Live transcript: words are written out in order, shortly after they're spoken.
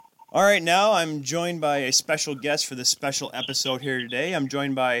All right, now I'm joined by a special guest for this special episode here today. I'm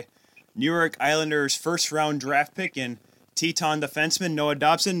joined by New York Islanders first round draft pick and Teton defenseman Noah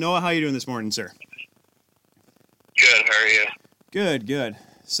Dobson. Noah, how are you doing this morning, sir? Good, how are you? Good.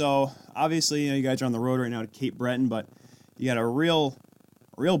 So obviously, you guys are on the road right now to Cape Breton, but you got a real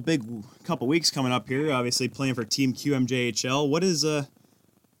big couple weeks coming up here. Obviously, playing for Team QMJHL.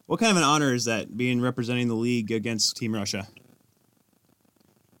 What kind of an honor is that, being representing the league against Team Russia?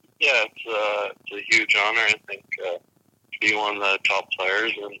 Yeah, it's a huge honor. I think to be one of the top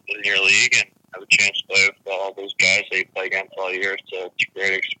players in your league and have a chance to play with all those guys that you play against all year. So it's a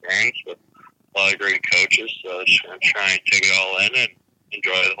great experience with a lot of great coaches. So just going to try and take it all in and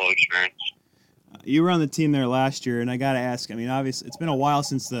enjoy the whole experience. You were on the team there last year, and I got to ask, I mean, obviously, it's been a while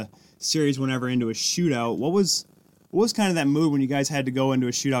since the series went ever into a shootout. What was kind of that mood when you guys had to go into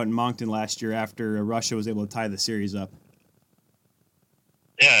a shootout in Moncton last year after Russia was able to tie the series up?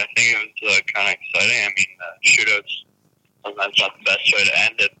 Yeah, I think it was kind of exciting. I mean, shootouts sometimes not the best way to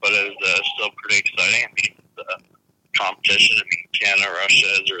end it, but it was still pretty exciting. I mean, the competition. I mean, Canada Russia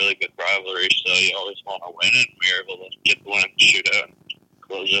is a really good rivalry, so you always want to win it. We were able to get the win in the shootout and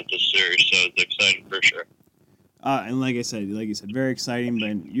close out the series, so it's exciting for sure. And like you said, very exciting.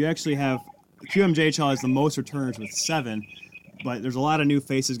 But you actually have QMJHL has the most returners with 7. But there's a lot of new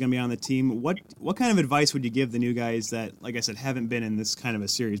faces going to be on the team. What kind of advice would you give the new guys that, like I said, haven't been in this kind of a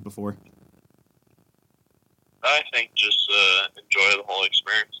series before? I think just enjoy the whole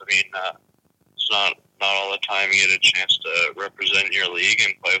experience. I mean, it's not all the time you get a chance to represent your league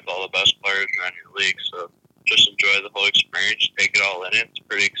and play with all the best players around your league. So just enjoy the whole experience, take it all in. It's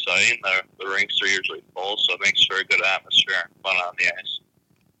pretty exciting. The rinks are usually full, so it makes for a good atmosphere and fun on the ice.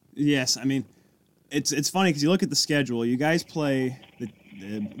 Yes, I mean, It's funny because you look at the schedule. You guys play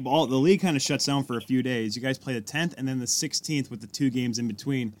the league kind of shuts down for a few days. You guys play the 10th and then the 16th with the 2 games in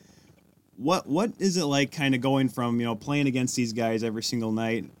between. What is it like, kind of going from playing against these guys every single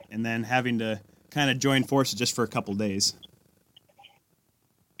night and then having to kind of join forces just for a couple days?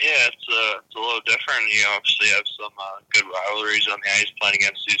 Yeah, it's a little different. You obviously have some good rivalries on the ice playing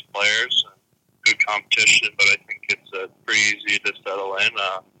against these players, and good competition. But I think it's pretty easy to settle in.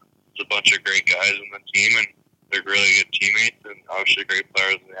 There's a bunch of great guys on the team, and they're really good teammates, and obviously great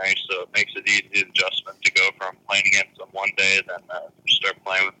players on the ice, so it makes it easy adjustment to go from playing against them one day, then start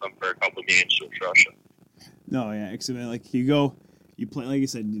playing with them for a couple of games with Russia. No, yeah, excellent. Like you play, like you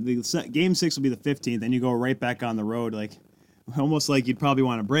said, game 6 will be the 15th, and you go right back on the road, like almost like you'd probably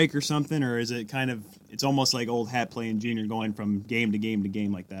want a break or something, or is it it's almost like old hat playing junior, going from game to game to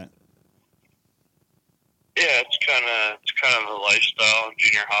game like that? Yeah, it's kind of a lifestyle in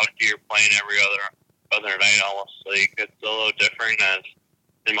junior hockey. You're playing every other night almost. Like it's a little different. As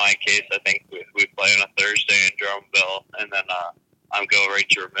in my case, I think we play on a Thursday in Drummondville, and then I'm go right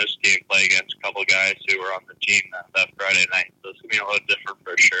to Rimouski and play against a couple guys who were on the team that Friday night. So it's gonna be a little different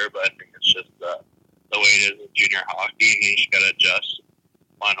for sure. But I think it's just the way it is in junior hockey. You just gotta adjust,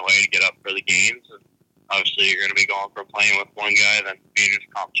 find a way to get up for the games, and obviously you're gonna be going from playing with one guy then being in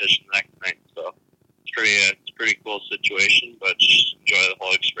competition the next night. So it's a pretty cool situation, but just enjoy the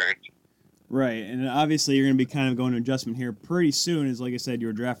whole experience. Right, and obviously you're going to be kind of going to adjustment here pretty soon. As like I said, you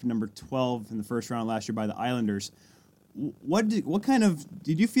were drafted number 12 in the first round last year by the Islanders.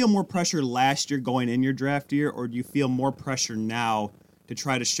 Did you feel more pressure last year going in your draft year, or do you feel more pressure now to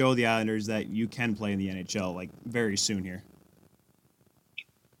try to show the Islanders that you can play in the NHL like very soon here?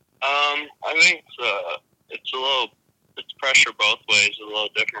 I think it's pressure both ways. A little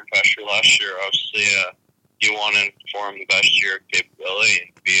different pressure last year. Obviously, you want to perform the best of your capability and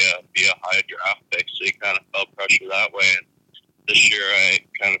be a high draft pick, so you kind of felt pressure that way. And this year, I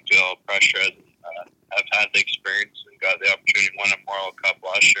kind of feel pressure as I've had the experience and got the opportunity to win a World Cup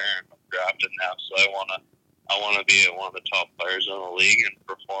last year, and I'm drafted now, so I want to be one of the top players in the league and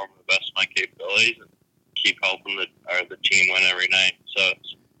perform the best of my capabilities and keep helping the team win every night. So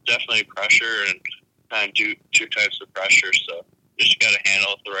it's definitely pressure and kind of two types of pressure. So you just got to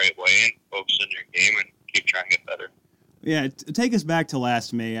handle it the right way and focus on your game and keep trying to get better. Yeah, take us back to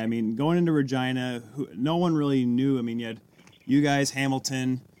last May. I mean, going into Regina, no one really knew. I mean, you guys,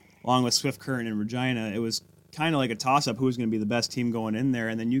 Hamilton, along with Swift Current and Regina, it was kind of like a toss-up who was going to be the best team going in there,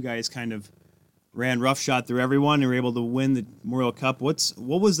 and then you guys kind of ran roughshod through everyone and were able to win the Memorial Cup. What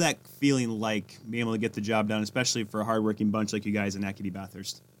was that feeling like, being able to get the job done, especially for a hardworking bunch like you guys in Acadie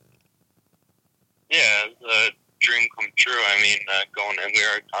Bathurst? Yeah, the dream come true. I mean, going in, we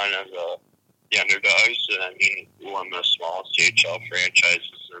were kind of the underdogs. I mean, one of the smallest CHL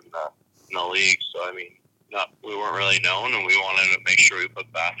franchises in the league. So, I mean, we weren't really known, and we wanted to make sure we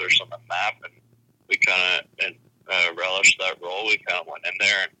put Bathurst on the map, and we kind of relished that role. We kind of went in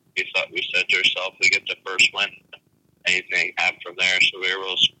there and we said to ourselves, we get the first win, anything happen from there. So we were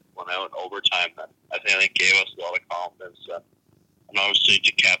able to win out in overtime. And I think that gave us a lot of confidence. And obviously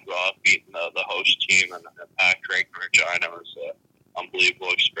to cap it off, beating the host team and the pack rank in Regina was an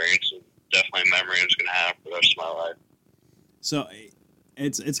unbelievable experience and definitely a memory I was going to have for the rest of my life. So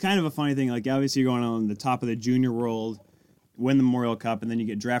it's kind of a funny thing. Like, obviously, you're going on the top of the junior world, win the Memorial Cup, and then you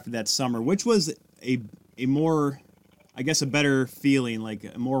get drafted that summer, which was a more, I guess, a better feeling, like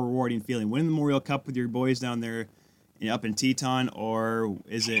a more rewarding feeling. Winning the Memorial Cup with your boys down there up in Teton, or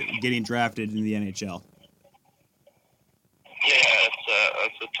is it getting drafted in the NHL? Yeah,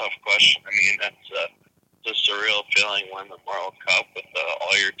 that's a tough question. I mean, it's a surreal feeling winning the Memorial Cup with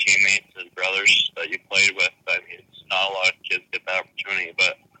all your teammates and brothers that you played with. I mean, it's not a lot of kids get that opportunity,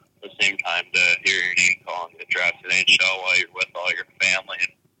 but at the same time, to hear your name called and get drafted in NHL while you're with all your family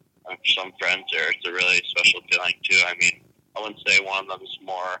and some friends there, it's a really special feeling too. I mean, I wouldn't say one of them is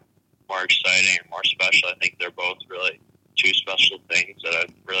more exciting or more special. I think they're both really two special things that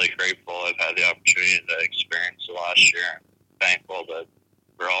I'm really grateful I've had the opportunity to experience the last year. I'm thankful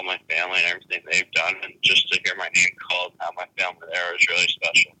for all my family and everything they've done, and just to hear my name called and have my family there is really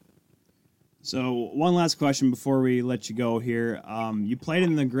special. So one last question before we let you go here. You played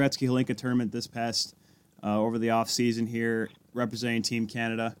in the Gretzky-Holinka tournament this past over the off season here, representing Team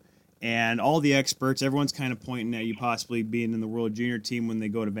Canada, and all the experts, everyone's kind of pointing at you possibly being in the World Junior team when they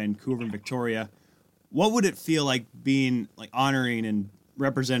go to Vancouver and Victoria. What would it feel like being like honoring and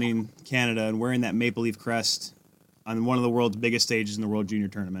representing Canada and wearing that Maple Leaf crest on one of the world's biggest stages in the World Junior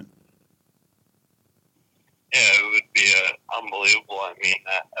tournament? Yeah, it would be unbelievable. I mean,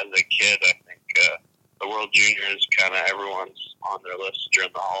 as a kid, I think the World Junior is kind of everyone's on their list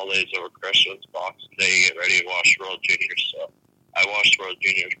during the holidays over Christmas, Boxing Day, get ready to watch World Juniors. So I watched World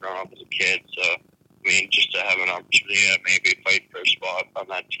Juniors growing up as a kid. So, I mean, just to have an opportunity to maybe fight for a spot on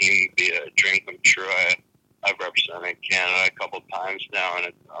that team would be a dream come true. I've represented Canada a couple of times now, and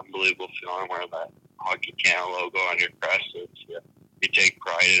it's an unbelievable feeling wearing that Hockey Canada logo on your crest. You take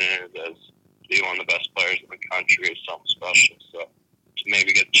pride in it as be one of the best players in the country is something special. So to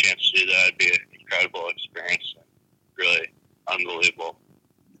maybe get the chance to do that would be an incredible experience and really unbelievable.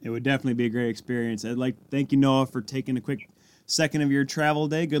 It would definitely be a great experience. I'd like to thank you, Noah, for taking a quick second of your travel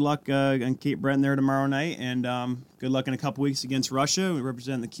day. Good luck on Cape Breton there tomorrow night, and good luck in a couple weeks against Russia. We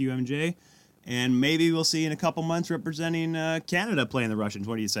represent the QMJ, and maybe we'll see you in a couple months representing Canada playing the Russians.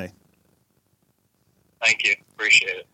 What do you say? Thank you. Appreciate it.